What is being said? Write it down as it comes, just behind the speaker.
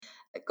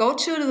go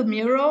to the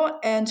mirror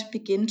and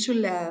begin to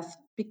laugh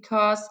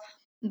because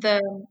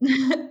the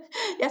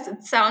yes,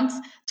 it sounds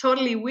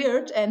totally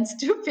weird and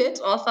stupid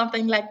or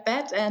something like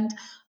that. And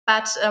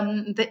but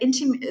the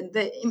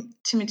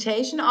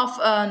intimidation of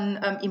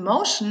an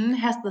emotion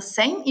has the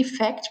same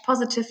effect,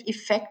 positive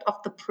effect of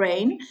the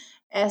brain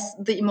as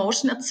the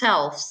emotion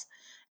itself.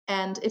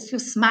 And if you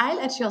smile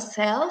at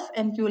yourself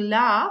and you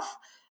laugh,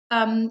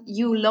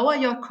 you lower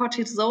your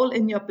cortisol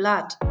in your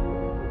blood.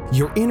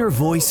 Your inner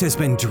voice has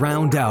been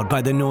drowned out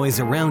by the noise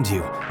around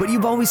you, but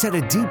you've always had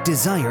a deep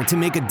desire to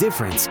make a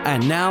difference,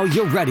 and now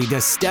you're ready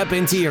to step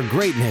into your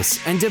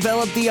greatness and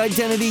develop the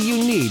identity you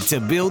need to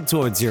build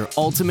towards your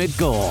ultimate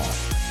goal.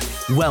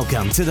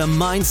 Welcome to the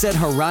Mindset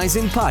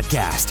Horizon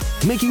podcast.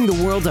 Making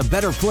the world a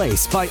better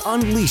place by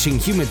unleashing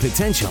human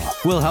potential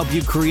will help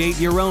you create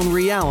your own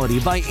reality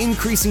by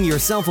increasing your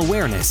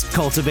self-awareness,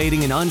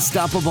 cultivating an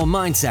unstoppable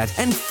mindset,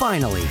 and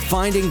finally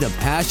finding the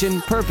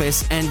passion,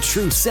 purpose, and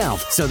true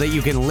self so that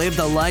you can live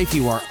the life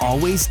you are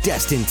always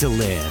destined to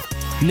live.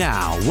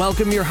 Now,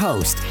 welcome your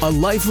host, a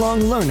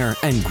lifelong learner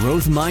and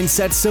growth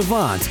mindset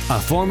savant, a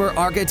former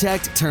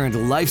architect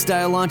turned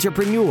lifestyle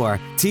entrepreneur,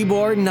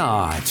 Tibor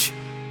Naj.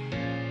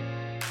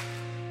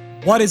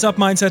 What is up,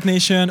 Mindset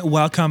Nation?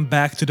 Welcome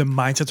back to the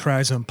Mindset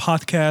Horizon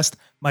podcast.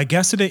 My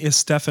guest today is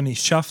Stephanie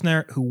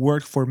Schaffner, who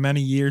worked for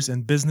many years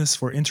in business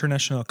for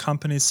international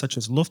companies such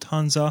as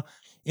Lufthansa.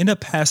 In the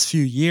past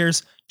few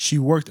years, she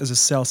worked as a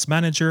sales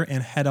manager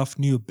and head of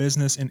new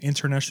business in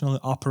internationally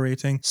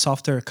operating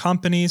software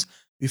companies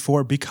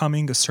before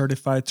becoming a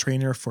certified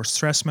trainer for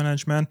stress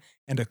management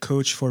and a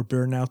coach for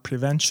burnout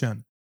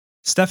prevention.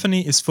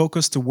 Stephanie is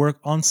focused to work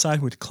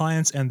on-site with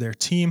clients and their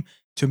team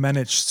to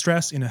manage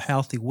stress in a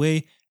healthy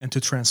way and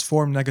to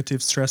transform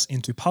negative stress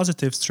into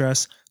positive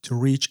stress to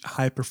reach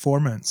high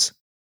performance.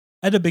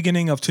 At the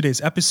beginning of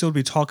today's episode,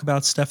 we talk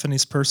about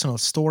Stephanie's personal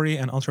story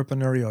and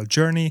entrepreneurial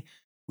journey.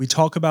 We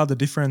talk about the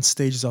different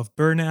stages of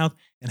burnout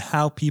and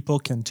how people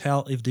can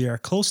tell if they are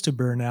close to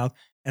burnout.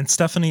 And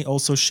Stephanie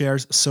also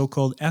shares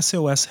so-called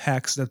SOS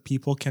hacks that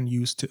people can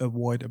use to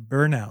avoid a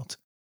burnout.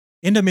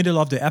 In the middle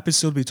of the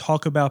episode, we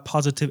talk about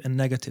positive and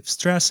negative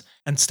stress,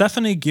 and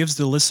Stephanie gives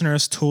the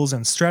listeners tools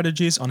and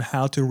strategies on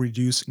how to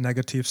reduce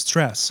negative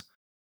stress.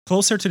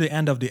 Closer to the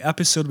end of the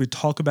episode, we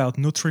talk about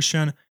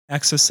nutrition,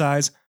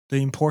 exercise, the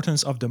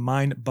importance of the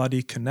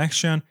mind-body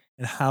connection,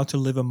 and how to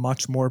live a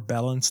much more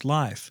balanced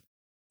life.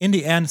 In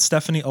the end,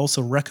 Stephanie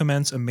also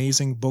recommends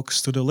amazing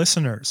books to the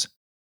listeners.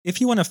 If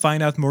you want to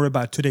find out more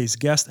about today's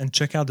guest and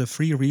check out the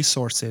free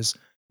resources,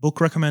 book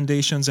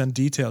recommendations, and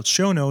detailed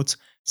show notes,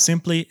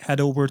 simply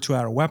head over to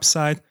our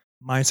website,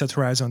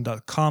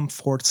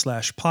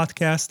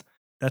 mindsethorizon.com/podcast.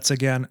 That's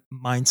again,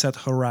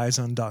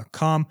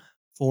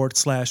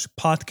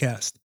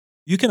 mindsethorizon.com/podcast.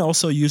 You can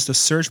also use the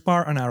search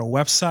bar on our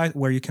website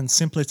where you can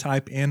simply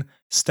type in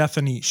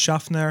Stephanie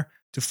Schaffner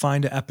to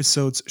find the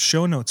episode's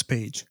show notes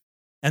page.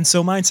 And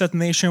so, Mindset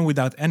Nation,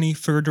 without any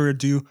further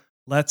ado,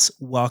 let's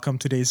welcome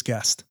today's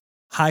guest.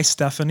 Hi,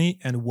 Stephanie,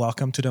 and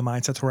welcome to the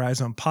Mindset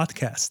Horizon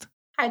podcast.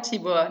 Hi,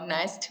 Tibor.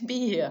 Nice to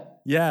be here.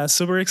 Yeah,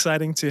 super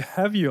exciting to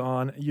have you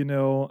on.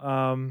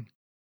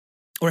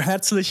 Or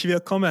herzlich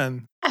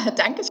willkommen.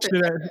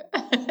 Dankeschön.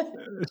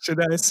 Should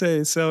I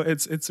say? So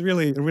it's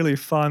really, really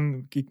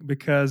fun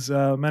because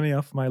many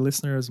of my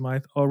listeners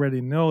might already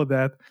know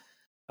that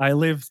I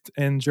lived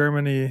in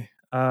Germany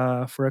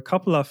for a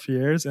couple of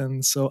years.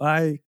 And so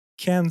I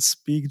can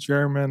speak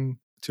German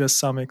to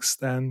some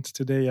extent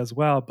today as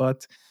well.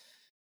 But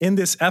in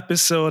this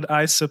episode,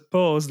 I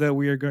suppose that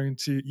we are going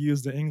to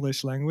use the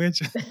English language.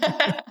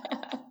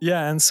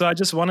 Yeah, and so I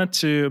just wanted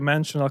to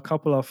mention a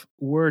couple of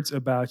words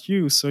about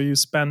you. So you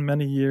spent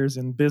many years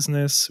in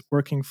business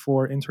working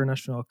for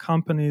international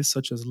companies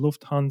such as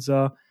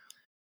Lufthansa.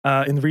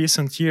 In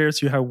recent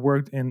years, you have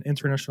worked in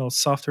international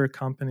software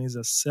companies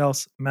as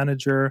sales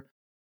manager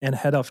and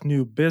head of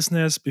new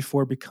business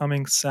before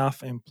becoming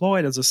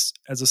self-employed as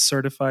a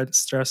certified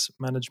stress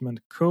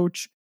management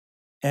coach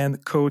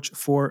and coach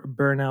for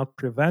burnout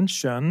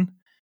prevention.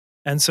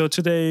 And so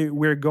today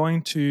we're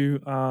going to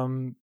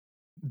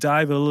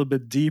dive a little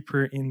bit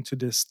deeper into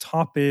this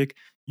topic.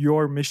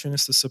 Your mission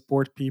is to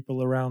support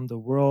people around the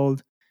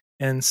world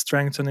and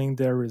strengthening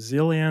their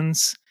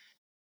resilience.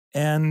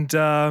 And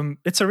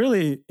it's a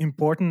really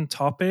important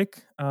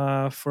topic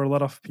for a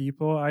lot of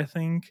people, I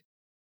think.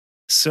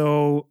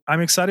 So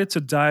I'm excited to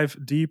dive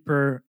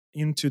deeper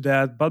into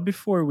that. But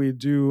before we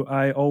do,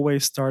 I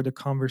always start a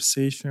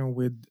conversation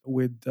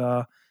with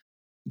the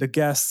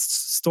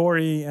guest's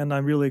story, and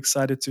I'm really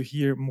excited to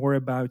hear more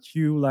about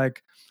you,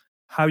 like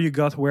how you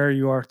got where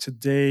you are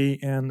today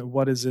and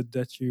what is it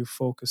that you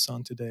focus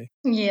on today.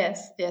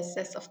 Yes,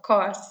 of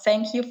course.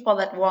 Thank you for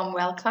that warm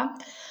welcome.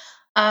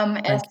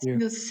 As Thank you.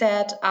 you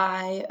said,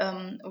 I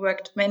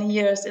worked many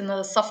years in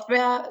the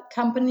software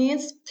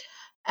companies,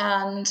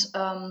 and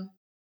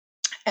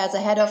as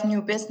a head of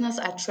new business,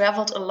 I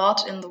traveled a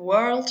lot in the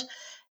world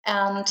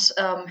and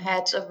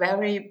had a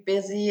very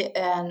busy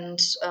and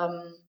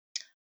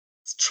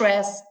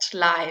stressed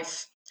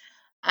life.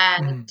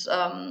 And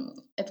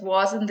Mhm. it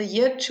was in the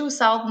year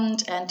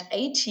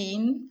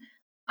 2018.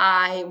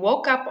 I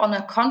woke up on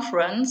a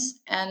conference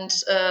and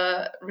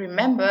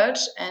remembered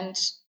and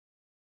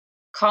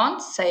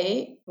can't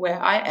say where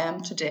I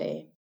am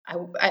today.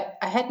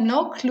 I had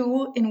no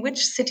clue in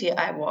which city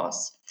I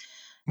was.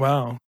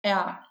 Wow.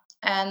 Yeah.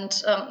 And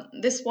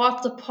this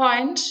was the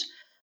point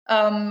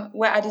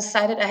where I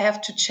decided I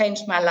have to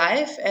change my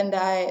life and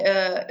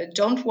I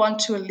don't want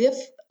to live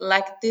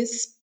like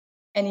this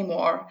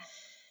anymore.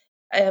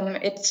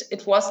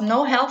 It was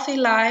no healthy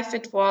life.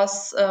 It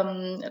was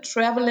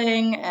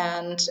traveling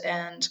and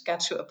got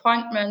to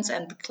appointments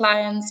and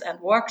clients and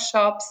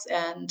workshops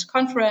and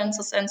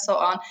conferences and so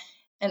on.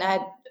 And I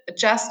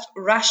just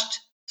rushed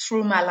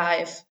through my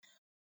life,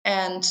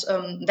 and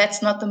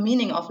that's not the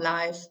meaning of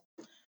life.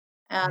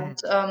 And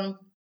Mhm.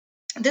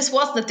 this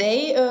was the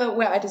day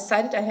where I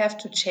decided I have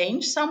to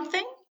change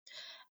something.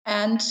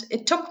 And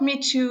it took me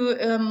to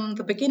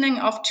the beginning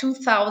of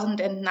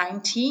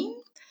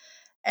 2019.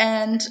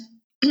 And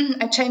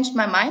I changed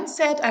my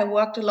mindset. I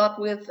worked a lot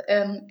with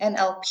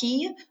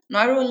NLP,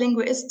 neuro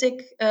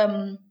linguistic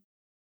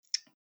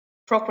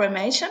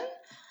programmation,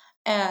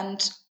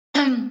 and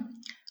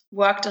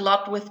worked a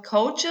lot with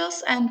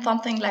coaches and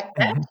something like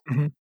that. Mhm.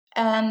 Mhm.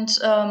 And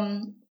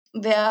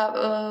there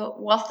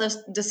was this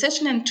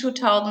decision in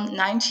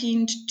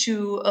 2019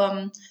 to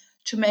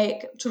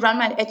run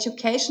my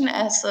education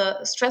as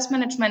a stress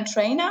management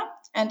trainer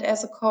and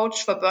as a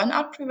coach for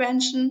burnout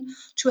prevention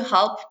to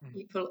help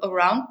people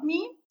around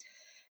me.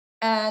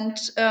 And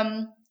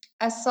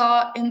I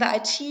saw in the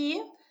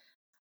IT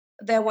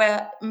there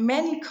were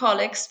many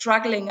colleagues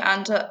struggling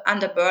under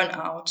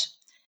burnout,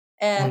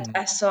 and Mhm.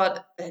 I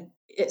thought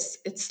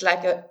it's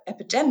like an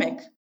epidemic.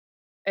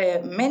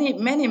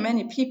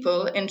 Many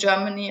people in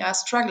Germany are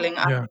struggling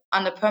Yeah.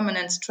 under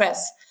permanent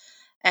stress.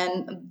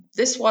 And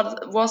this was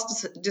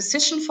the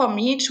decision for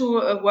me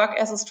to work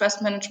as a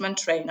stress management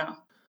trainer.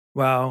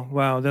 Wow,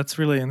 wow, that's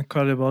really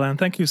incredible, and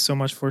thank you so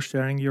much for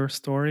sharing your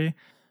story.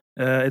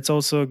 It's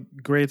also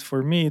great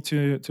for me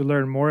to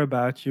learn more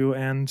about you.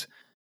 And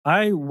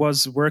I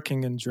was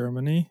working in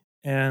Germany,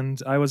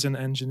 and I was in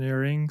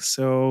engineering,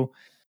 so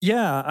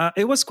yeah,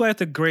 it was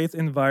quite a great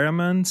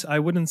environment. I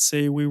wouldn't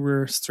say we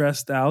were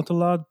stressed out a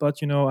lot,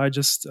 but I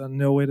just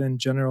know it in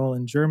general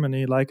in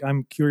Germany. Like,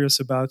 I'm curious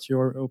about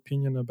your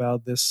opinion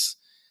about this.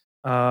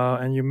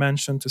 And you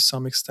mentioned to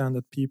some extent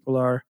that people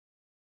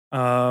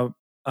uh,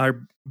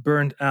 are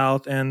burned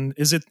out. And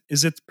is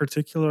it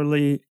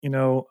particularly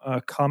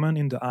common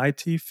in the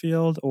IT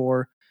field,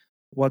 or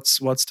what's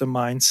the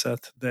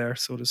mindset there,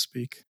 so to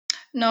speak?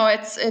 No,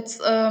 it's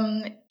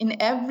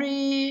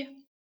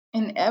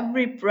in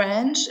every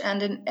branch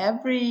and in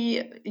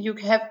every you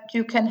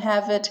can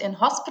have it in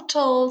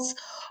hospitals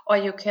or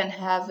you can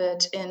have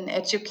it in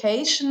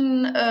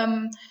education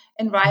Mm,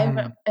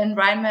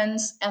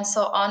 environments and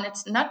so on.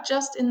 It's not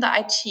just in the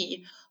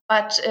IT,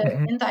 but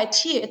mhm, in the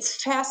IT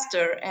it's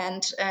faster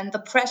and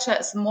the pressure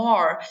is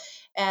more,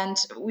 and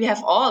we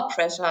have all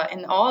pressure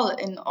in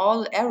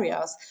all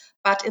areas.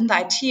 But in the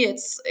IT,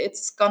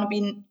 it's going to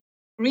be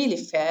really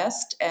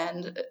fast,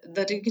 and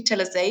the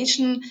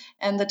digitalization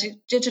and the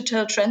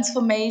digital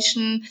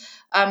transformation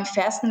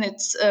fasten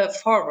it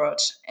forward,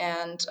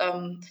 and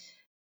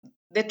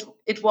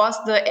it was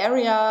the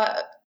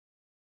area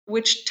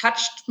which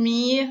touched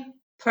me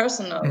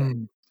personally.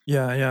 mm.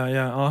 Yeah, yeah,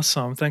 yeah.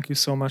 Awesome. Thank you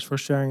so much for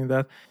sharing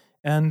that.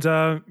 And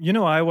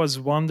I was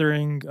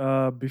wondering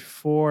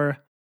before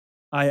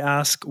I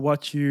ask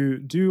what you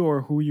do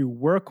or who you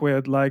work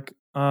with, like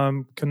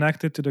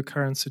connected to the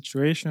current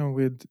situation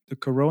with the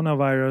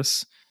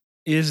coronavirus.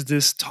 Is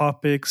this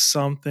topic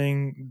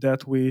something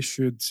that we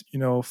should,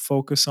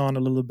 focus on a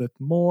little bit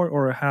more,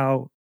 or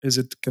how is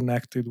it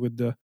connected with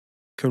the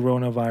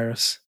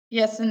coronavirus?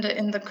 Yes,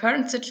 in the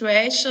current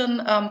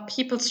situation,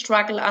 people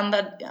struggle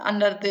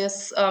under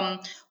this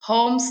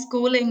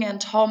homeschooling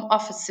and home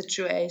office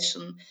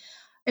situation.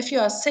 If you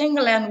are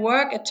single and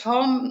work at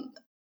home,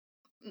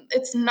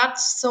 it's not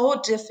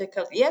so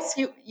difficult. Yes,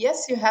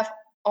 you have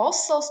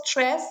also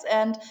stress,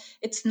 and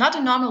it's not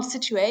a normal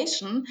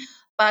situation.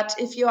 But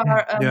if you Mm,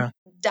 are yeah.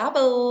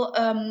 double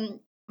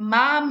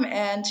mom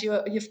and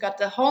you've got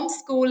the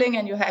homeschooling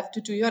and you have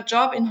to do your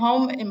job in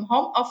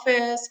home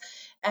office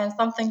and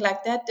something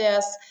like that,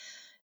 there's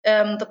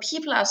the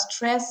people are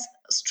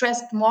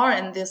stressed more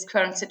in this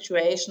current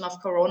situation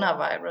of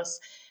coronavirus.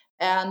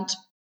 And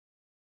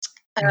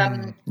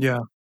Mm, yeah.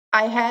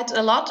 I had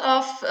a lot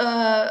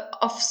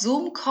of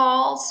Zoom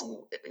calls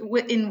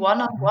in Mhm.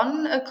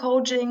 one-on-one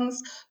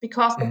coachings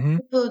because the Mhm.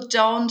 people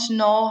don't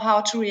know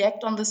how to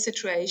react on the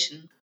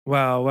situation.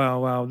 Wow, wow,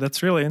 wow.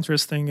 That's really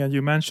interesting. And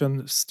you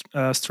mentioned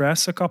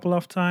stress a couple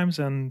of times,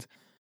 and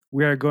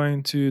we are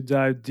going to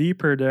dive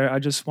deeper there. I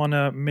just want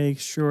to make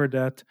sure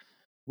that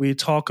we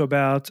talk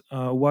about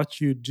what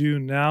you do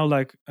now.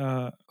 Like,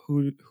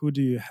 who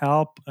do you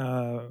help?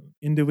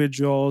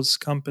 Individuals,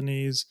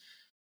 companies.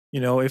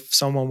 If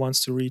someone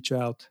wants to reach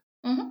out.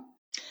 Mhm.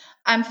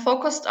 I'm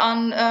focused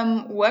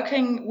on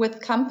working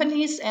with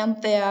companies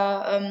and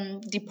their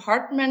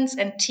departments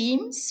and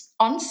teams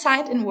on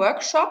site in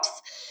workshops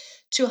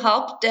to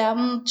help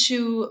them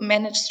to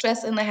manage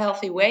stress in a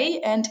healthy way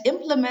and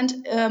implement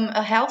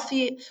a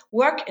healthy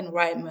work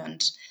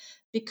environment.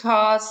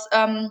 Because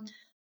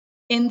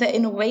in the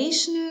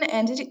innovation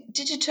and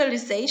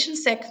digitalization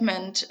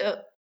segment,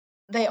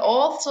 they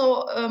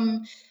also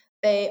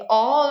they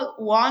all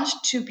want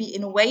to be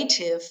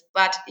innovative,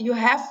 but you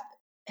have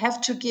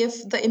to give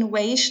the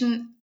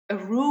innovation a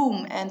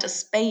room and a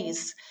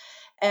space.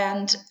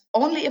 And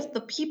only if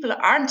the people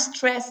aren't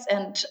stressed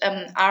and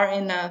are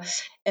in a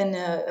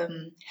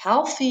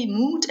healthy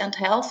mood and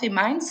healthy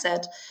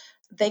mindset,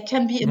 they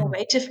can be Mm.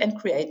 innovative and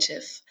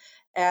creative.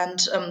 And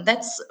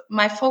that's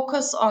my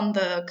focus on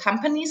the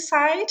company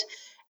side.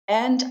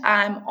 And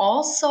I'm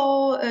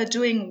also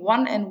doing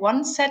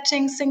one-on-one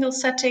settings, single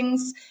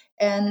settings,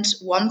 and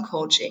one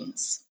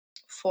coachings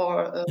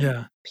for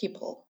Yeah.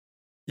 people.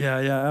 Yeah,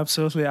 yeah,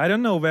 absolutely. I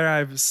don't know where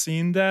I've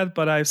seen that,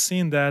 but I've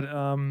seen that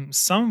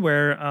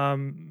somewhere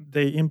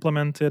they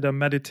implemented a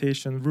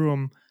meditation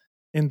room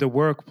in the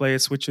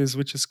workplace, which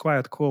is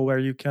quite cool. Where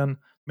you can,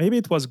 maybe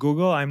it was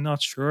Google, I'm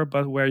not sure,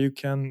 but where you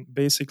can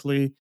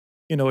basically,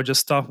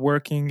 just stop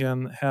working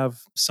and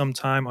have some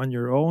time on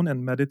your own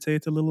and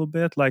meditate a little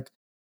bit. Like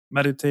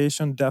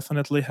meditation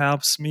definitely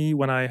helps me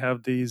when I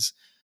have these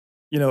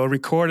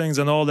recordings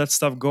and all that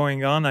stuff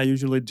going on. I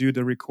usually do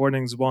the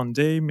recordings one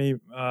day, maybe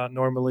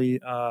normally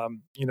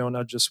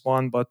not just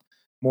one but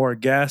more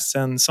guests.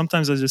 And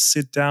sometimes I just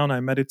sit down, I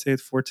meditate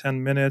for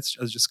 10 minutes,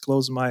 I just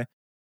close my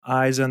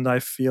eyes, and I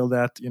feel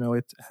that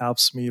it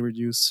helps me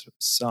reduce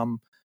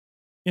some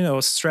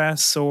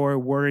stress or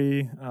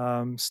worry,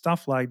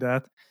 stuff like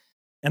that.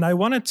 And I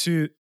wanted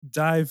to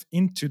dive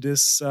into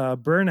this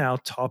burnout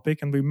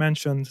topic, and we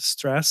mentioned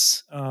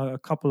stress a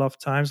couple of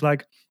times.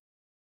 Like,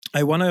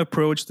 I want to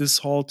approach this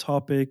whole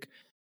topic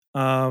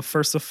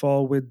first of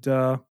all with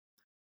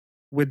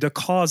the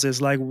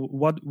causes. Like,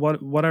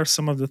 what are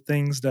some of the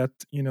things that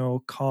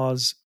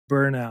cause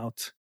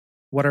burnout?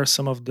 What are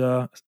some of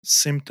the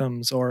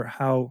symptoms, or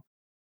how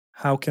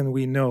can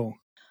we know?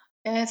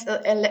 As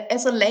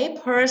a lay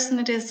person,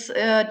 it is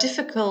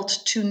difficult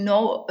to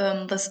know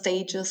the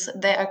stages.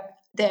 There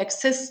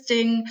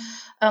existing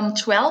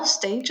 12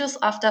 stages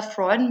after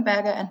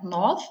Freudenberger and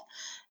North.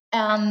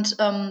 And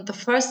the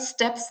first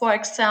step, for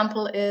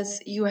example,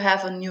 is you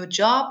have a new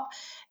job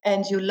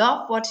and you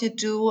love what you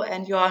do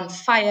and you're on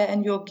fire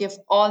and you give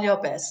all your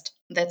best.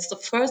 That's the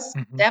first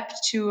Hmm. step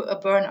to a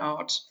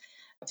burnout.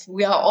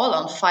 We are all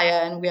on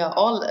fire and we are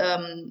all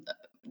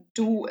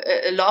do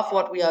love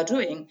what we are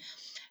doing.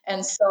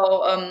 And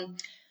so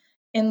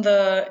in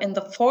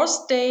the fourth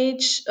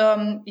stage,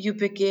 you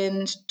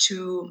begin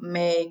to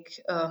make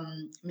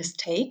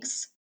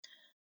mistakes.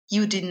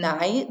 You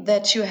deny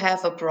that you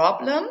have a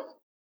problem,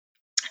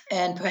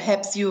 and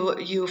perhaps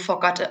you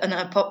forgot an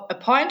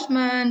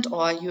appointment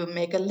or you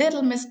make a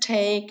little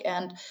mistake,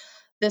 and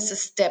this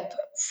is step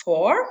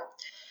 4.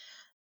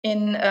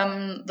 In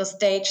the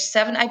stage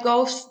 7, I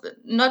go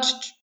not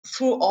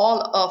through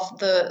all of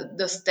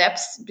the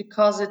steps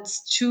because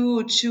it's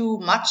too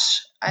much.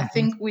 I Hmm.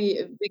 think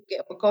we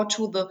go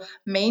to the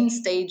main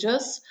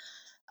stages.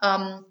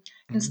 um,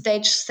 in Hmm.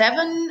 stage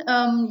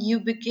 7, you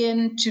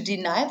begin to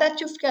deny that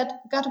you've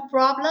got a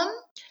problem,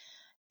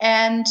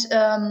 and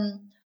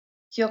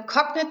your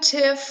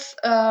cognitive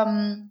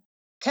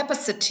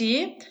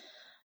capacity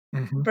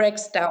Hmm.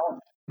 breaks down,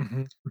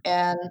 Hmm.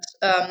 and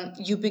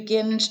you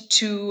begin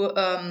to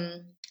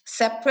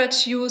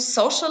separate you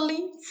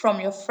socially from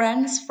your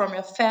friends, from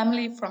your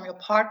family, from your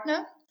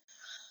partner.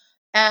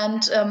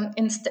 And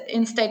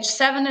in stage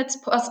 7, it's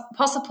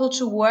possible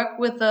to work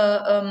with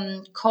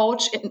a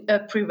coach in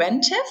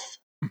preventive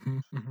Hmm.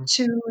 Hmm.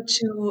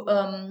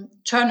 to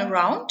turn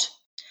around.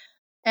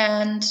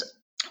 And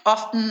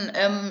often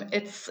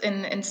it's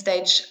in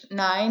stage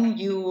 9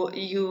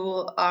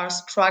 you are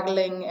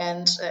struggling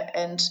and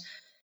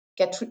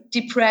get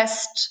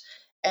depressed,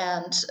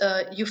 and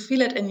you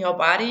feel it in your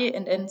body.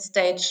 And in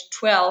stage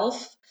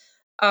 12,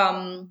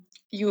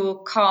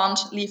 you can't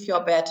leave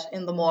your bed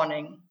in the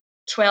morning.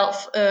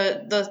 12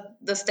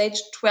 the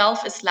stage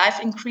 12 is life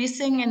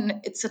increasing,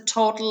 and it's a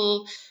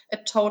total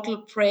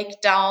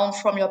breakdown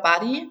from your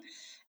body,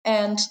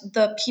 and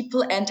the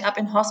people end up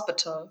in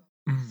hospital.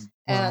 Mm.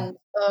 Wow. And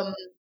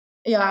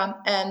yeah,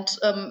 and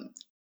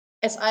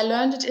as I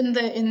learned it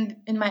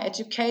in my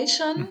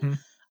education, Hmm.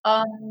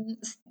 um,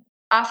 s-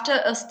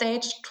 after a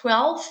stage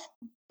 12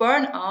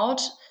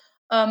 burnout,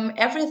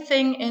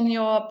 everything in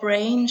your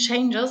brain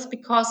changes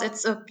because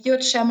it's a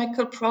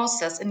biochemical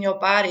process in your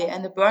body.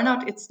 And a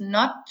burnout, it's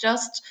not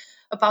just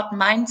about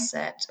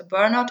mindset. A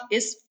burnout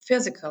is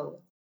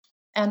physical,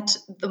 and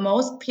the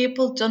most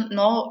people don't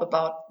know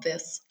about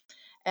this.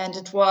 And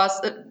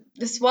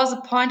this was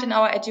a point in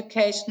our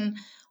education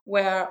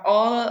where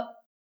all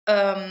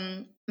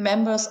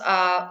members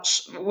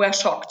were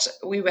shocked.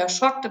 We were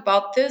shocked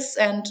about this,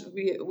 and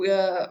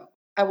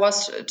I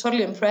was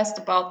totally impressed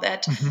about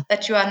that. Hmm.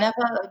 That you are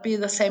never be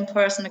the same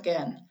person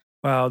again.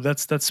 Wow,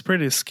 that's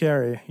pretty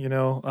scary,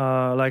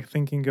 like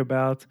thinking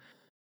about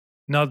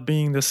not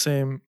being the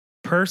same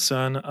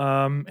person.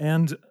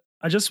 And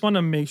I just want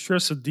to make sure.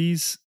 So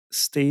these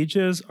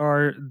stages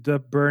are the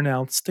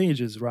burnout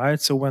stages, right?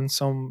 So when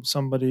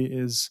somebody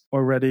is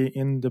already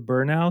in the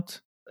burnout.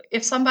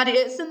 If somebody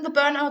is in the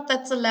burnout,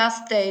 that's the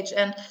last stage.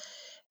 And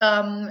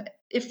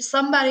if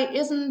somebody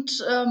isn't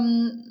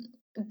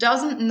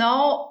doesn't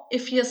know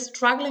if he is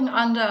struggling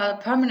under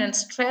permanent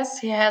stress,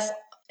 he has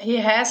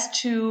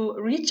to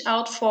reach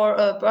out for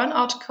a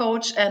burnout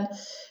coach and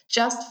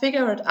just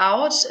figure it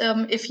out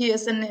if he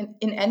is in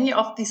any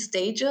of these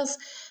stages,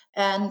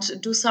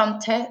 and do some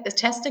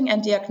testing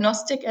and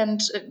diagnostic,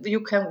 and you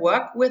can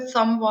work with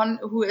someone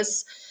who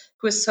is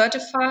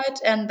certified,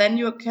 and then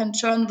you can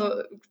turn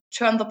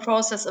the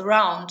process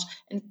around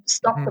and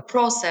stop the Mhm,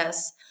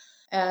 process.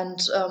 And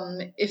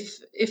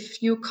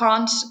if you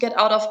can't get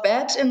out of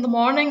bed in the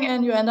morning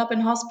and you end up in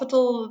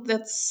hospital,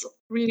 that's mhm,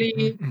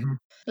 really mhm.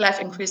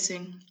 life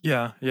increasing.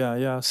 Yeah, yeah,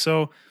 yeah.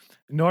 So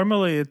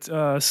normally it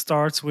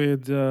starts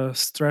with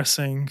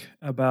stressing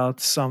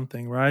about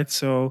something, right?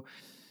 So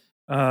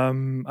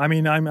I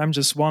mean, I'm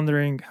just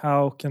wondering,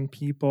 how can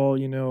people,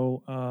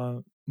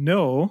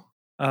 know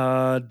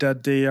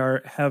that they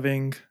are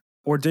having,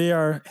 or they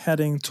are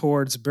heading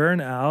towards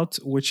burnout,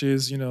 which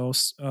is,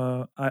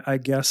 I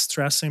guess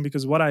stressing.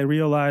 Because what I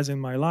realize in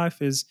my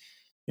life is,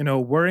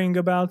 worrying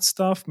about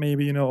stuff.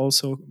 Maybe,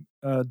 also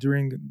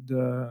during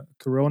the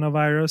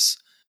coronavirus,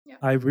 Yeah.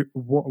 I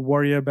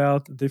worry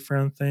about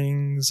different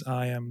things.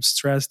 I am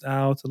stressed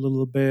out a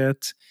little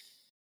bit.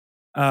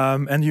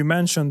 And you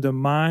mentioned the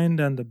mind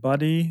and the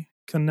body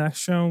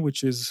connection,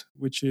 which is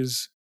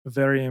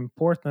very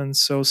important.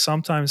 So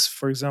sometimes,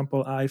 for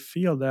example, I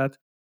feel that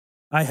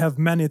I have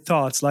many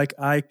thoughts, like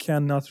I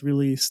cannot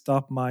really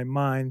stop my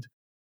mind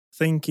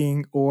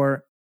thinking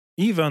or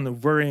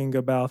even worrying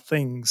about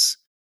things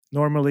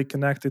normally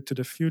connected to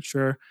the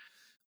future,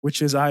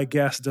 which is, I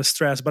guess, the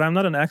stress. But I'm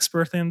not an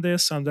expert in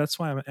this, and that's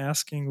why I'm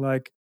asking,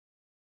 like,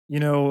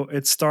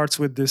 it starts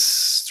with this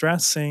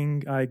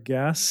stressing, I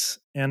guess,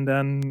 and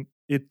then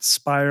it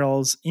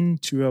spirals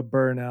into a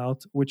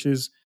burnout, which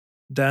is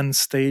then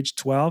stage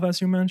 12,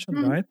 as you mentioned,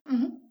 Mhm, right?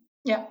 mhm.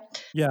 Yeah.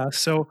 Yeah.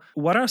 So,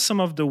 what are some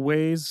of the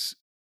ways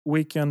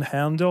we can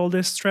handle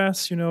this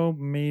stress?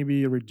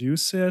 Maybe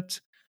reduce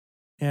it,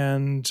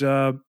 and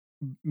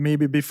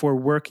maybe before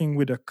working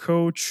with a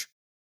coach,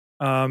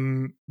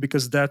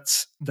 because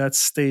that's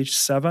stage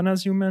 7,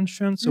 as you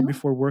mentioned. So Mhm.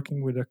 before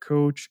working with a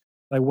coach,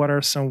 like, what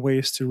are some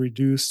ways to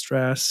reduce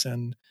stress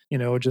and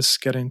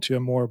just get into a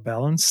more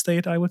balanced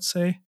state, I would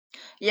say.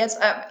 Yes,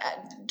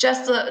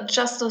 just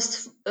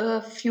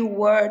a few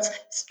words.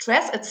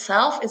 Stress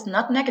itself is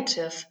not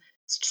negative.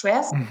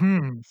 Stress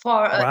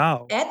for an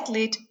Wow.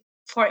 athlete,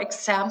 for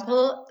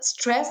example,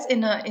 stress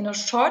in a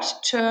short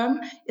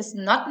term is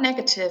not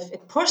negative.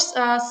 It pushes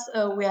us.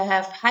 We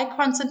have high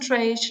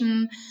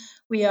concentration.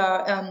 We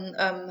are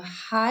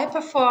high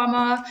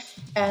performer,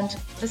 and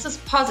this is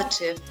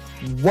positive.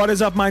 What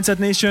is up, Mindset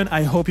Nation?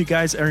 I hope you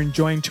guys are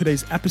enjoying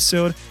today's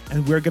episode,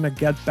 and we're gonna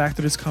get back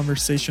to this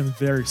conversation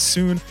very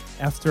soon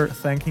after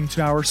thanking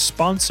to our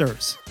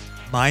sponsors.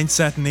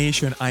 Mindset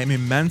Nation, I am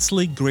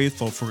immensely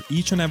grateful for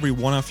each and every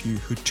one of you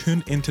who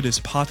tuned into this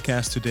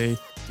podcast today,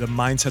 the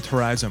Mindset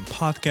Horizon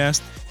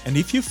podcast. And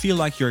if you feel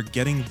like you're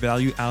getting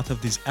value out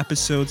of these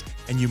episodes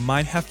and you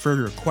might have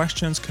further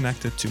questions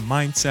connected to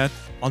mindset,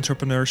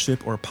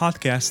 entrepreneurship, or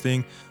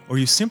podcasting, or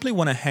you simply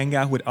want to hang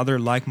out with other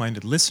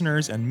like-minded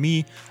listeners and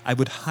me, I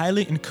would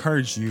highly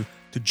encourage you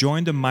to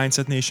join the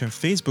Mindset Nation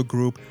Facebook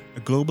group, a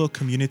global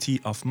community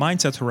of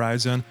Mindset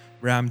Horizon,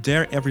 where I'm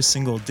there every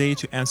single day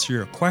to answer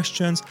your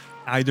questions,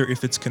 either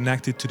if it's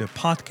connected to the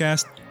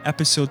podcast,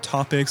 episode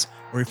topics,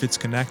 or if it's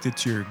connected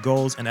to your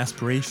goals and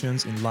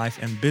aspirations in life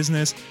and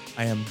business.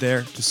 I am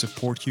there to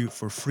support you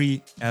for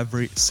free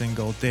every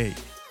single day.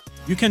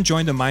 You can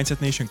join the Mindset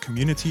Nation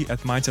community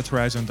at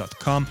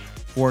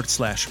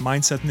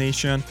mindsethorizon.com/Mindset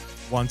Nation.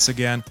 Once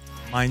again,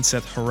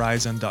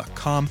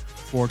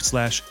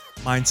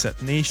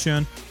 mindsethorizon.com/Mindset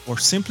Nation, or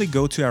simply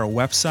go to our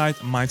website,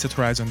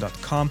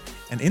 mindsethorizon.com,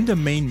 and in the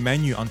main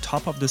menu on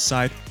top of the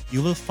site,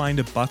 you will find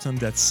a button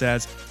that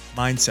says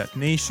Mindset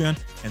Nation,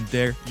 and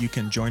there you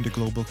can join the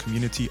global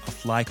community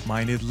of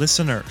like-minded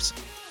listeners.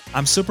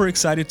 I'm super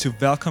excited to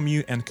welcome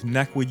you and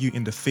connect with you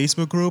in the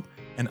Facebook group,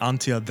 and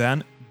until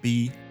then,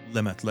 be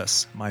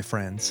limitless, my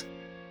friends.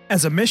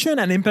 As a mission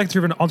and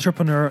impact-driven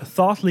entrepreneur,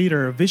 thought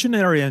leader,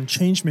 visionary, and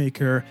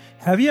changemaker,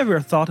 have you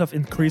ever thought of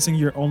increasing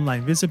your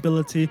online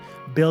visibility,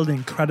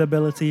 building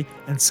credibility,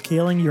 and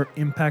scaling your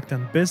impact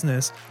and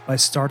business by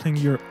starting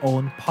your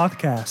own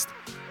podcast?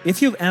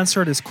 If you've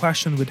answered this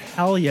question with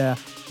hell yeah,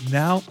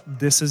 now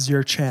this is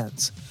your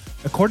chance.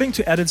 According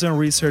to Edison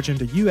research in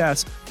the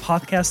US,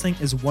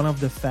 podcasting is one of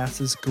the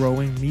fastest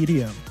growing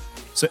medium.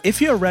 So if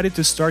you're ready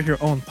to start your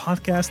own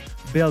podcast,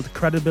 build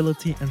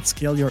credibility, and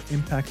scale your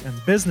impact and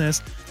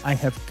business, I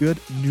have good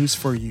news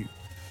for you.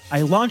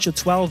 I launch a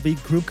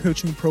 12-week group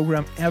coaching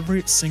program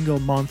every single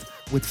month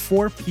with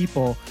 4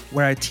 people,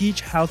 where I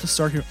teach how to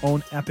start your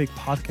own epic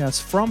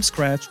podcast from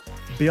scratch,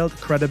 build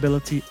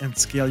credibility and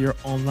scale your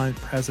online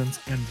presence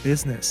and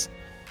business.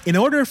 In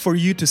order for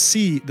you to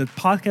see that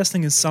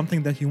podcasting is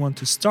something that you want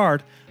to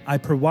start, I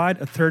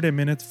provide a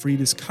 30-minute free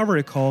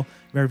discovery call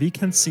where we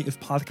can see if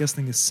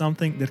podcasting is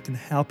something that can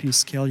help you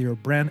scale your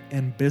brand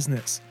and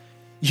business.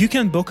 You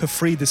can book a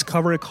free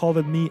discovery call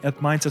with me at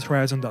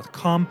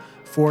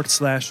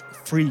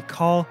mindsethorizon.com/free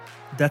call.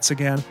 That's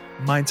again,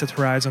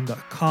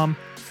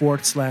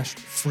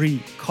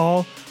 mindsethorizon.com/free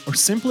call, or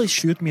simply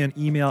shoot me an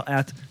email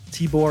at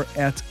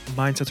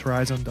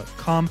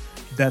tibor@mindsethorizon.com.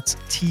 That's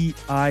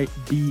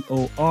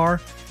TIBOR,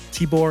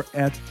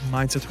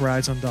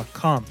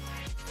 tibor@mindsethorizon.com.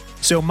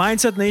 So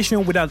Mindset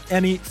Nation, without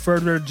any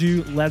further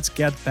ado, let's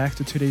get back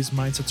to today's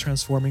mindset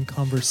transforming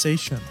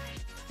conversation.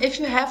 If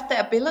you have the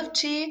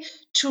ability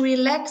to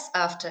relax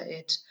after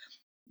it,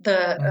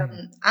 the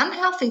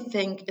unhealthy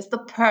thing is the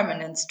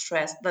permanent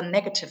stress, the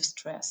negative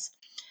stress.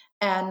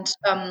 And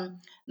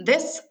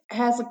this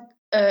has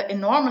an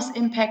enormous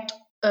impact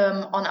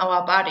on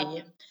our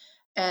body.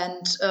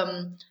 And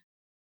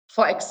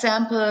for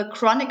example,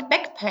 chronic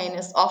back pain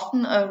is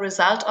often a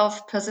result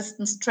of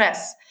persistent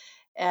stress.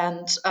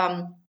 And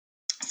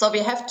so we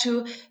have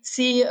to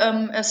see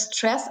a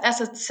stress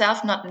as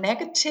itself not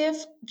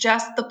negative,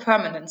 just the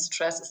permanent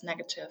stress is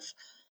negative.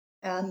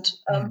 And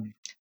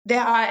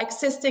there are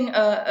existing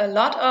a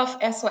lot of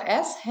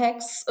SOS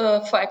hacks,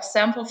 for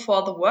example,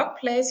 for the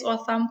workplace or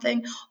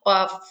something,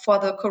 or for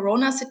the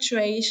Corona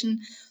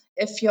situation.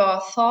 If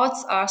your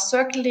thoughts are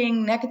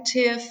circling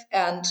negative,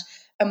 and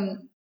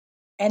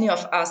any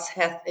of us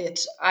have it.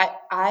 I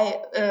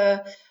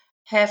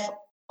have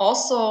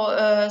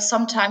also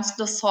sometimes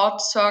the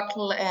thought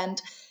circle,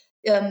 and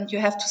you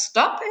have to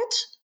stop it.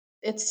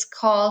 It's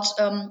called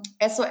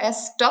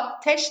SOS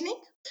stop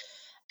technique,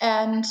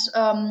 and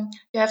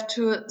you have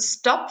to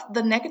stop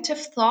the negative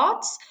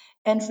thoughts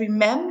and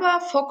remember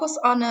focus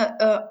on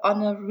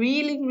a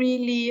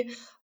really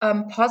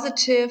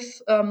positive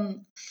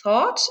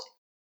thought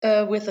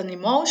with an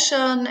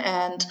emotion,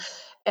 and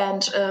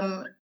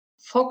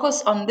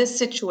focus on this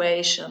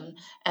situation,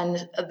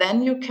 and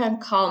then you can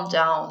calm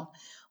down.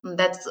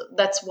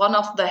 That's one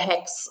of the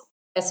hacks,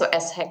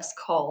 SOS hacks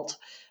called.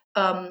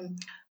 Um,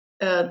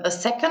 a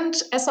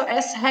second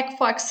SOS hack,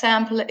 for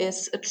example,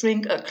 is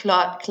drink a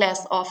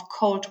glass of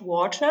cold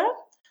water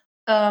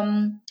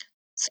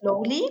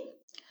slowly.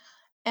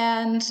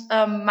 And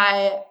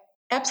my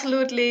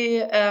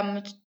absolutely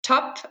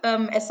top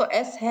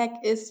SOS hack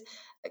is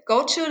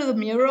go to the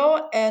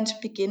mirror and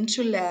begin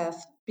to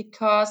laugh,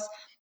 because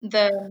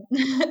the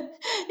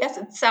yes,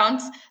 it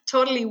sounds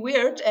totally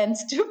weird and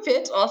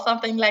stupid or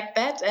something like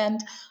that,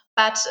 and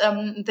but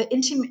the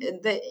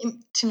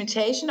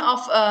intimidation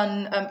of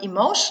an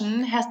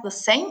emotion has the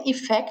same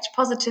effect,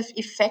 positive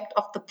effect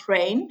of the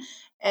brain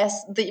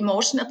as the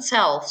emotion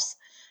itself.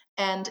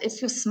 And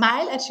if you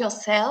smile at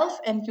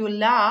yourself and you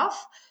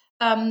laugh,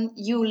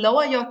 you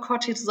lower your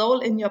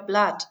cortisol in your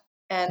blood.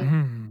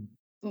 And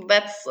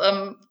that's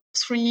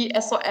three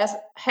SOS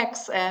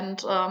hacks,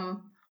 and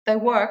they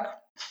work.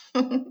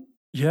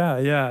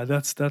 Yeah,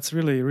 that's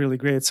really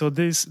great. So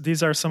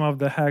these are some of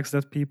the hacks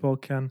that people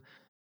can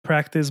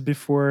practice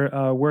before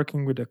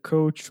working with a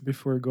coach,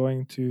 before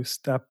going to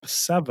step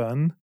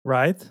 7,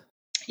 right?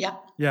 Yeah.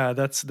 Yeah,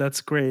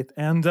 that's great.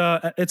 And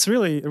it's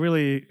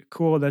really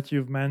cool that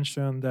you've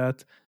mentioned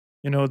that,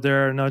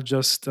 there are not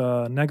just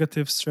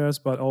negative stress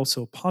but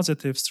also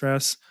positive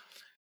stress.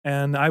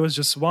 And I was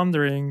just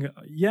wondering,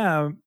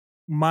 yeah,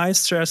 my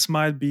stress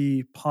might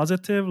be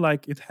positive,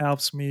 like it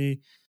helps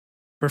me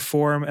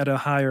perform at a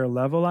higher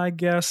level, I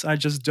guess. I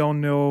just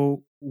don't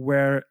know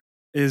where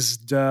is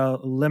the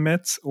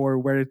limit, or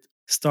where it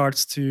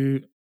starts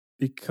to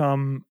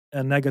become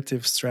a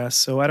negative stress.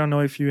 So I don't know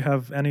if you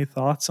have any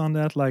thoughts on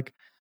that, like,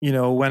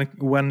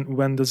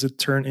 when does it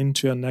turn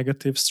into a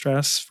negative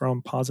stress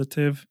from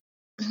positive?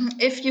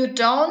 If you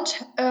don't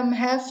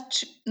have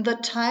the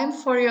time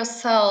for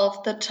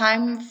yourself, the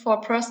time for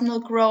personal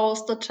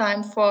growth, the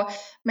time for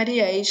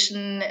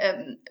mediation,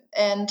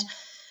 and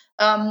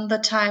the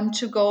time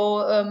to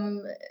go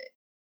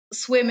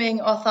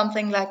swimming or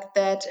something like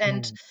that,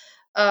 and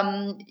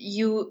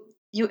you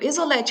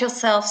isolate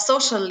yourself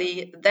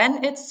socially,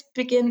 then it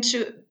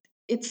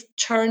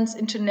turns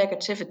into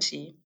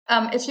negativity.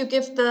 If you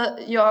give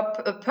your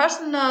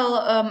personal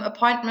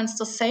appointments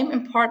the same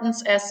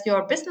importance as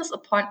your business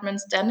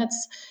appointments, then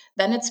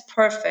it's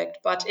perfect.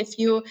 But if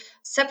you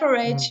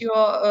separate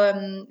your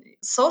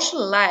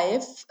social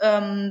life,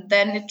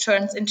 then it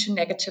turns into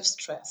negative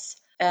stress,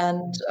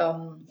 and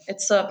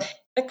it's a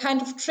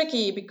kind of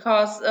tricky,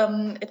 because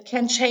it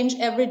can change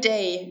every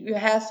day. You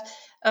have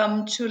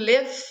to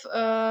live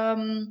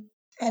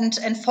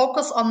and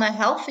focus on a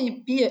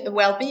healthy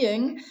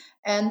well-being,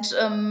 and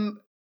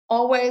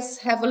always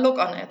have a look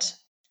on it.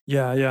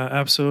 Yeah,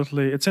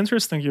 absolutely. It's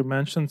interesting you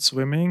mentioned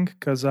swimming,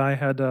 because I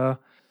had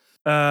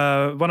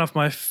one of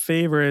my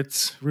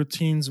favorite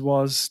routines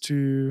was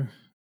to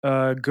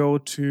go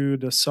to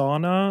the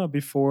sauna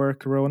before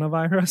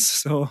coronavirus.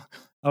 So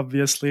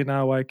obviously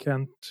now I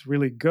can't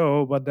really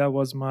go, but that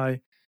was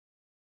my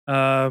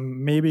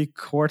maybe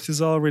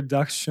cortisol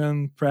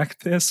reduction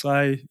practice.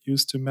 I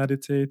used to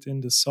meditate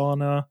in the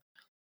sauna,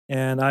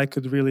 and I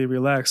could really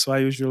relax. So I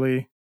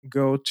usually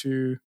go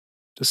to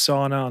the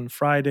sauna on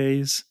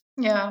Fridays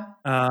Yeah.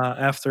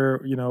 after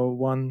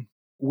 1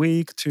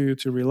 week to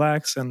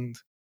relax and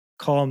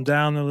calm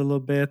down a little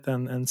bit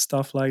and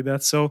stuff like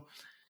that. So,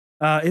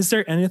 is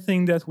there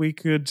anything that we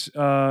could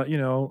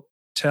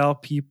tell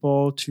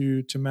people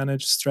to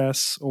manage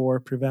stress or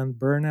prevent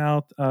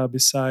burnout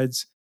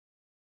besides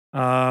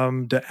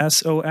the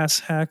SOS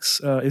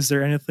hacks? Is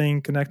there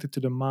anything connected to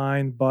the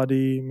mind,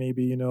 body,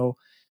 maybe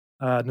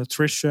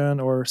nutrition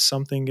or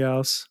something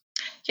else?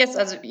 Yes,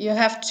 as you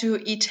have to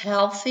eat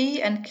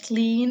healthy and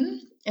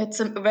clean. It's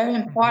very Hmm.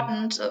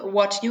 important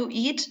what you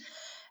eat.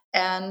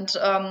 And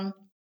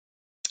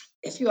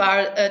if you are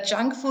a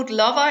junk food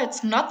lover,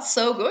 it's not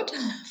so good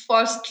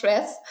for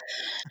stress.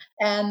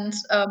 And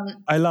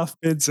I love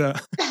pizza.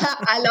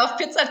 I love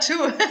pizza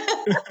too.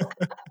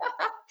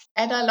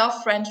 And I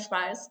love French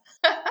fries.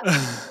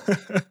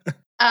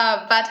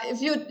 But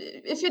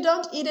if you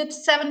don't eat it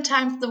 7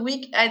 times a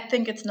week, I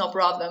think it's no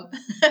problem.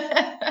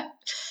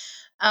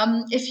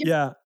 If you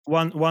Yeah,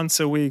 once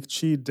a week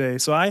cheat day.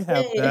 So I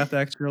have Yay. that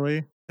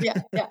actually.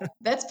 Yeah, yeah,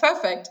 that's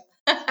perfect.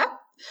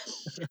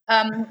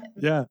 um,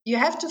 Yeah, you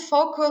have to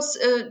focus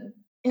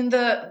in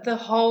the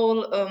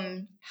whole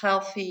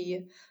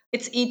healthy.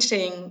 It's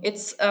eating.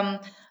 It's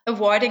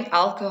avoiding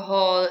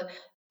alcohol.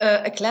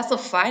 A glass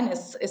of wine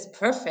is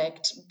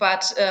perfect,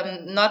 but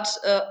not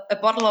a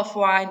bottle of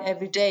wine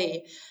every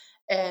day.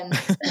 And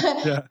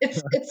yeah,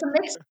 it's a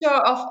mixture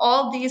of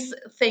all these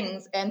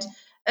things. And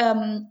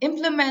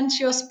implement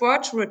your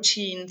sport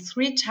routine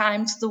 3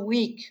 times a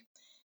week.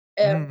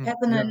 Has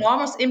an yeah,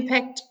 enormous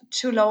impact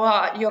to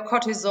lower your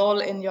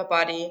cortisol in your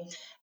body.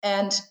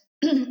 And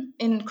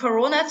in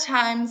Corona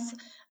times,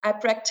 I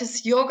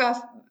practice yoga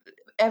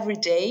every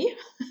day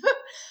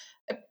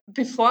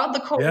before the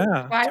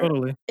yeah, coronavirus.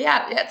 totally.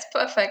 Yeah, it's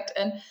perfect.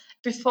 And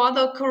before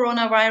the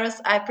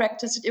coronavirus, I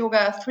practiced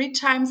yoga 3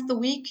 times a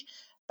week.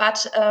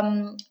 But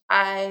I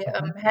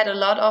Mhm. had a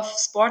lot of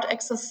sport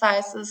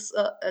exercises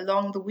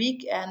along the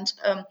week, and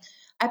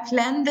I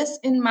plan this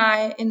in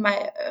my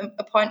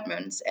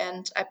appointments,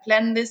 and I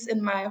plan this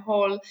in my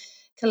whole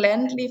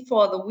calendar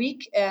for the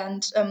week.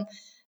 And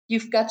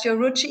you've got your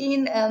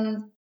routine,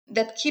 and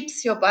that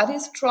keeps your body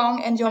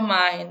strong and your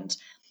mind.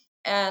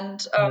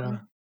 And Yeah,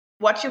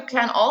 what you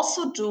can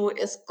also do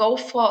is go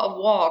for a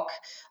walk.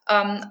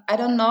 I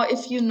don't know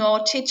if you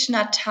know Thich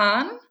Nhat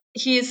Hanh.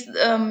 He is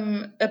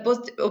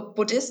a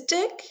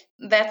Buddhistic.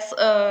 That's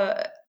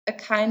a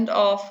kind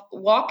of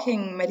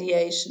walking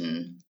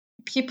meditation.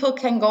 People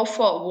can go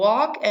for a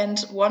walk, and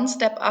one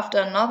step after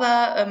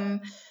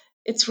another,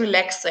 it's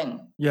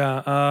relaxing.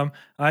 yeah.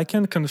 I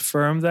can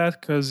confirm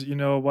that because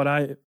what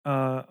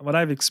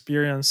I've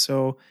experienced.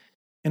 So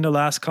in the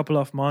last couple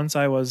of months,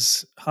 I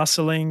was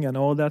hustling and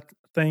all that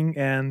thing,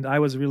 and I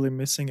was really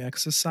missing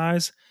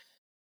exercise.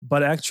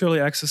 But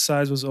actually,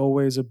 exercise was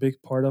always a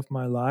big part of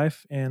my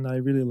life, and I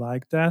really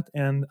liked that.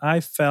 And I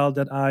felt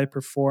that I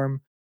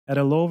perform at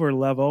a lower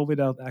level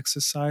without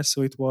exercise.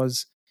 So it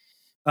was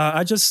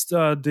I just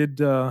did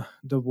the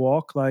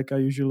walk like I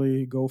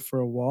usually go for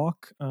a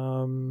walk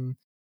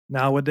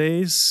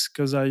nowadays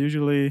because I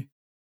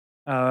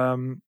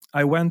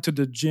went to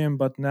the gym,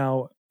 but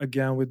now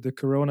again with the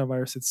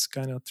coronavirus, it's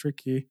kind of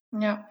tricky,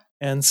 Yeah,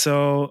 and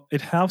so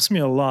it helps me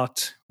a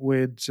lot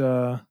with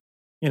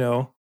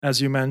as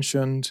you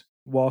mentioned,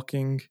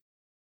 walking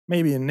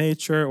maybe in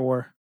nature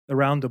or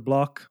around the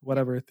block,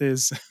 whatever it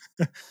is,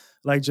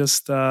 like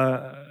just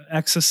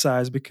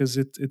exercise because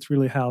it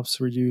really helps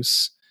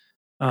reduce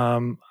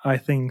I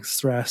think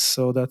stress.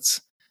 So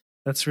that's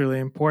really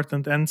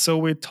important. And so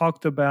we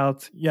talked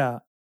about, yeah,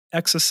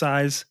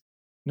 exercise,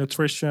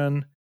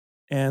 nutrition,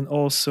 and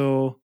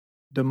also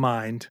the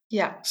mind.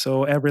 yeah,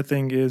 So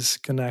everything is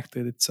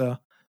connected. It's a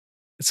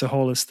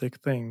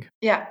holistic thing.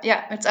 yeah,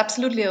 yeah. It's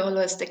absolutely a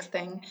holistic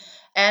thing,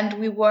 and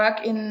we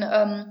work in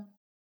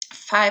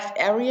 5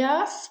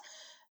 areas.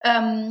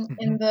 In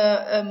Hmm.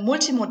 the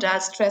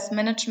multimodal stress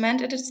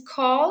management, it is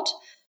called.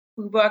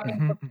 We work in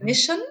Hmm. Hmm.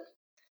 cognition.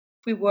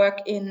 We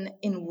work in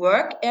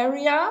work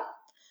area.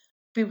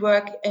 We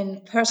work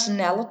in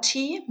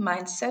personality,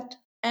 mindset,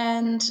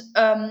 and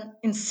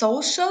in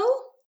social,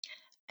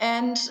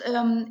 and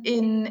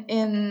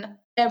in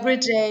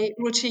everyday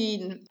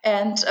routine.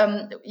 And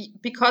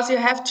because you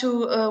have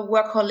to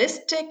work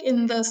holistic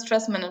in the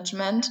stress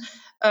management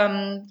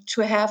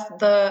to have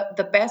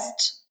the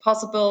best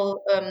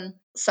possible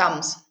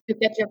sums, to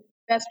get your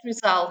best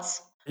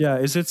results. Yeah,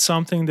 is it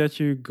something that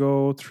you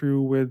go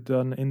through with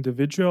an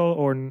individual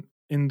or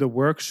in the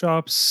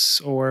workshops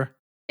or?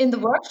 In the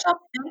workshop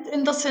and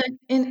in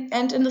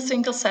the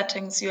single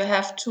settings, you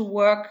have to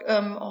work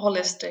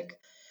holistic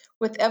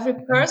with every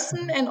Mhm, person,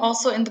 mhm. and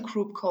also in the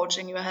group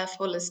coaching, you have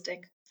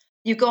holistic.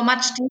 You go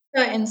much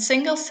deeper in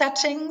single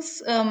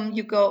settings.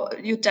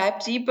 You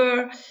dive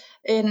deeper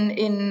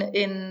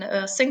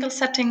in single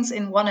settings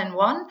in one and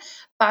one.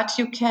 but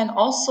you can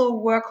also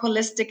work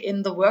holistic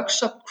in the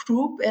workshop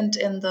group and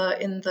in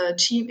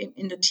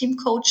the team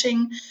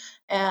coaching.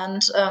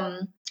 And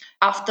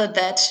after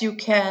that, you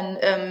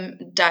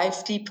can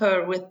dive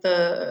deeper with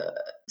the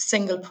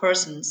single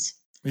persons.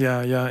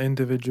 Yeah,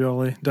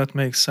 individually. That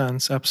makes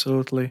sense.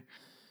 Absolutely.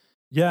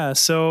 Yeah,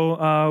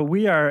 so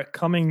we are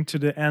coming to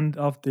the end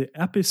of the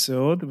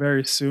episode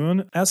very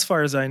soon. As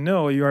far as I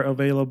know, you are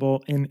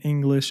available in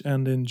English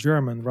and in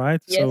German, right?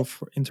 So Yes,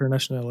 for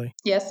internationally.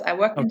 yes, I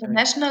work Okay.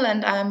 international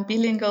and I'm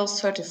bilingual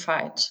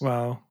certified.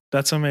 Wow,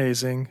 that's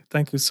amazing.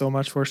 Thank you so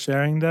much for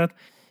sharing that.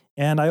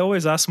 And I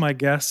always ask my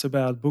guests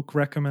about book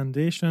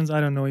recommendations.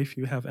 I don't know if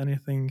you have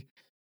anything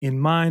in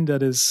mind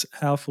that is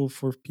helpful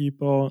for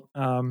people,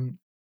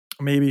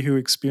 maybe who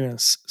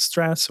experience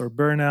stress or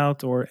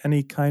burnout, or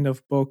any kind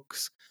of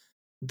books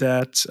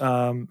that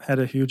had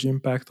a huge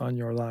impact on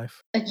your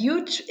life. A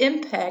huge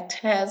impact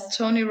has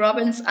Tony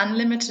Robbins'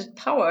 Unlimited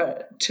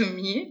Power to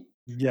me.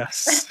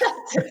 Yes,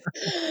 I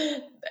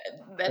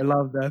That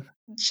love that.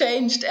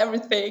 changed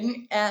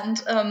everything. And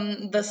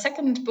the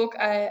second book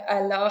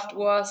I loved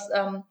was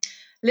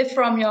Live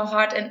from Your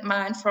Heart and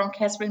Mind from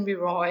Catherine B.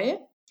 Roy.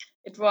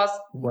 It was,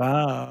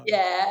 Wow.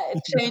 yeah,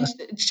 it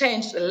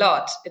changed a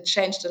lot. It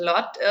changed a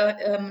lot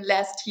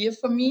last year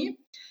for me.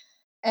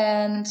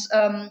 And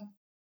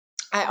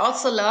I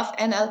also love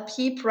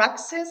NLP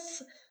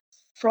Praxis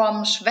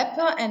from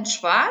Schwepper and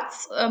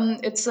Schwarz.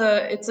 It's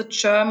a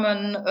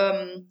German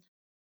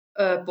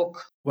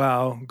book.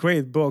 Wow,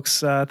 great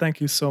books.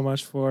 Thank you so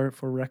much for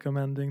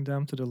recommending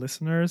them to the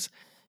listeners.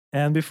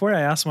 And before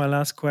I ask my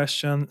last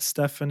question,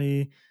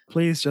 Stephanie,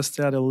 please just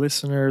tell the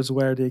listeners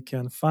where they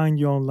can find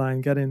you online,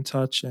 get in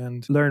touch,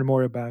 and learn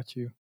more about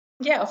you.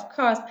 Yeah, of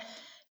course.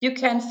 You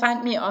can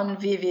find me on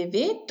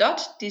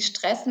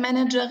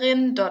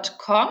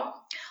www.diestressmanagerin.com,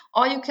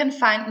 or you can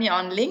find me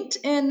on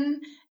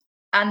LinkedIn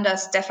under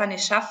Stephanie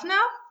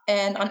Schaffner,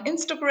 and on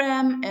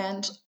Instagram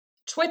and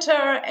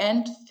Twitter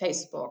and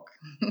Facebook.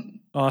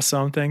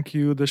 Awesome. Thank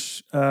you.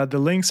 The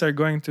links are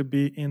going to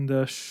be in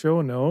the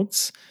show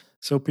notes.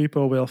 So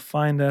people will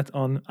find that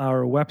on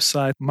our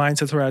website,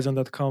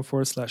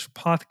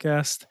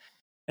 mindsethorizon.com/podcast.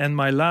 And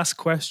my last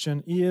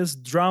question is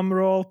drum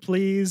roll,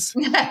 please.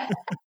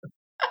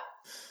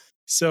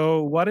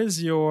 So, what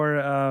is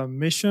your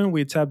mission?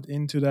 We tapped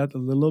into that a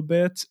little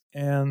bit.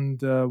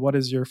 And what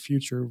is your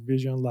future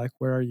vision like?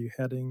 Where are you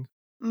heading?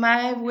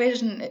 My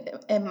mission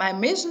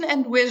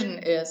and vision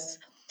is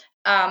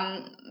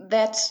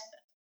that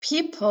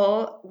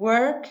people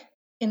work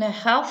in a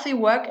healthy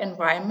work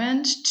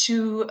environment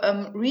to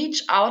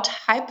reach out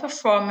high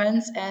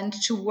performance and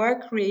to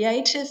work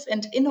creative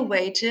and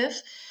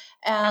innovative,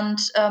 and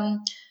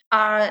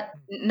are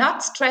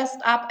not stressed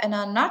up and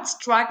are not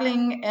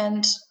struggling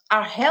and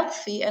are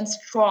healthy and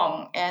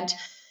strong, and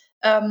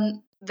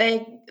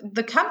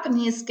the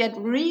companies get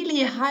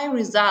really high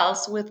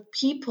results with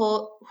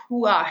people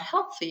who are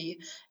healthy.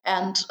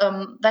 And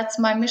that's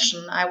my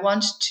mission. I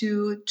want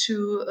to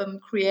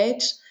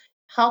create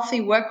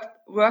healthy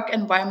work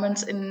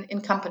environments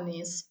in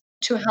companies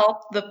to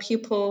help the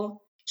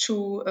people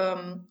to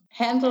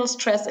handle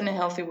stress in a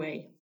healthy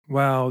way.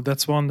 Wow,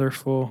 that's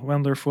wonderful.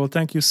 Wonderful.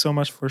 Thank you so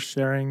much for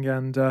sharing.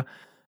 And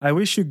I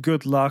wish you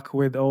good luck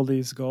with all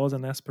these goals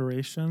and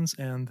aspirations.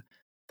 And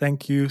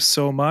thank you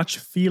so much.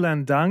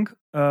 Vielen Dank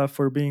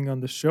for being on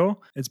the show.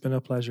 It's been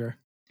a pleasure.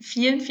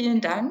 Vielen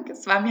Dank.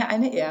 Es war mir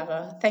eine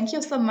Ehre. Thank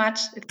you so much.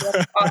 It was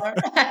an honor.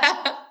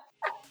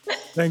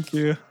 Thank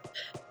you.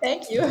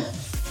 Thank you.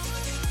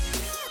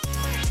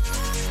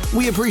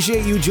 We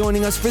appreciate you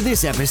joining us for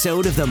this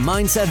episode of the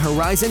Mindset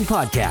Horizon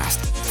podcast.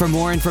 For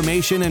more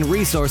information and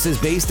resources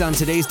based on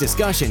today's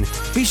discussion,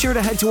 be sure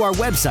to head to our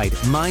website,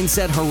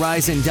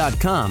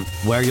 mindsethorizon.com,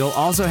 where you'll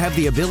also have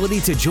the ability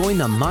to join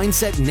the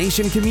Mindset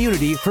Nation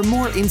community for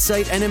more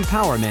insight and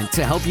empowerment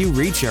to help you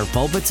reach your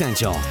full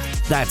potential.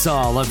 That's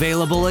all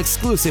available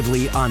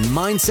exclusively on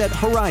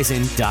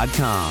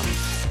mindsethorizon.com.